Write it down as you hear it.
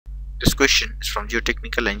This question is from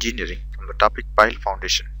Geotechnical Engineering from the topic Pile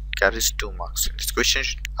Foundation. Carries 2 marks. This question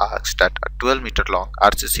asks that a 12-meter long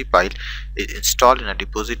RCC pile is installed in a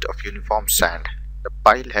deposit of uniform sand. The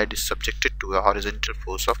pile head is subjected to a horizontal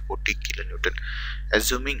force of 40 kN.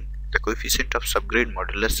 Assuming the coefficient of subgrade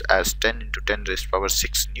modulus as 10 into 10 raised power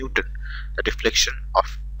 6 Newton, the deflection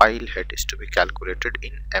of pile head is to be calculated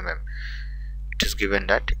in mm. It is given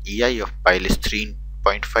that EI of pile is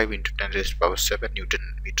 3.5 into 10 raised power 7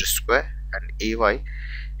 Newton meter square and AY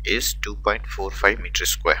is 2.45 meter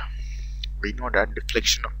square. We know that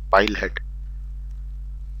deflection of pile head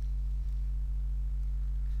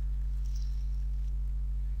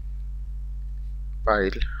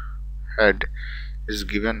is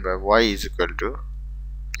given by y is equal to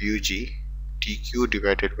UG TQ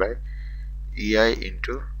divided by EI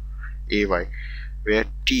into AY, where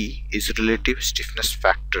T is relative stiffness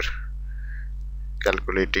factor.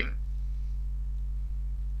 Calculating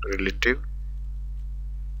relative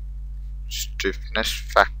stiffness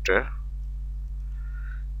factor,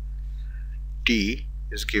 T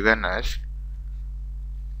is given as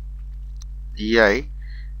EI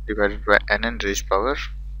divided by NN raised power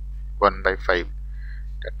 1 by 5.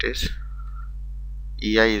 That is,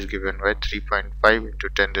 EI is given by 3.5 into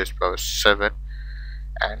 10 raised power 7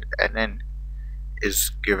 and NN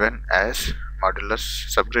is given as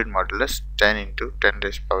subgrade modulus 10 into 10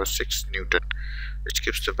 raised power 6 Newton, which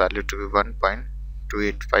gives the value to be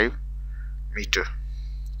 1.285 meter.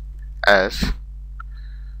 As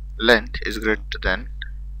length is greater than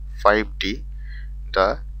 5t,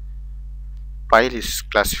 the pile is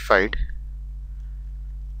classified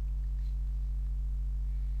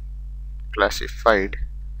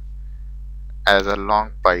as a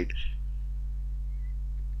long pile.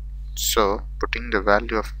 So putting the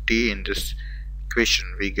value of t in this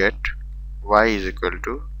equation, we get y is equal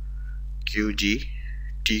to QG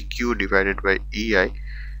TQ divided by EI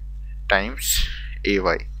times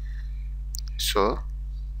AY. So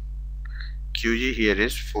QG here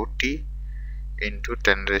is 40 into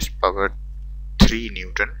 10 raised power 3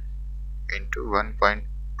 Newton into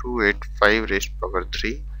 1.285 raised power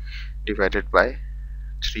 3 divided by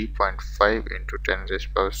 3.5 into 10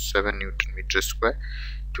 raised power 7 Newton meter square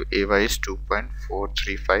to AY is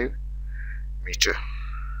 2.435 meter.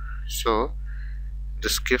 So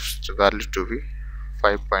this gives the value to be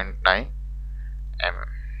 5.9 mm.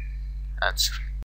 Answer.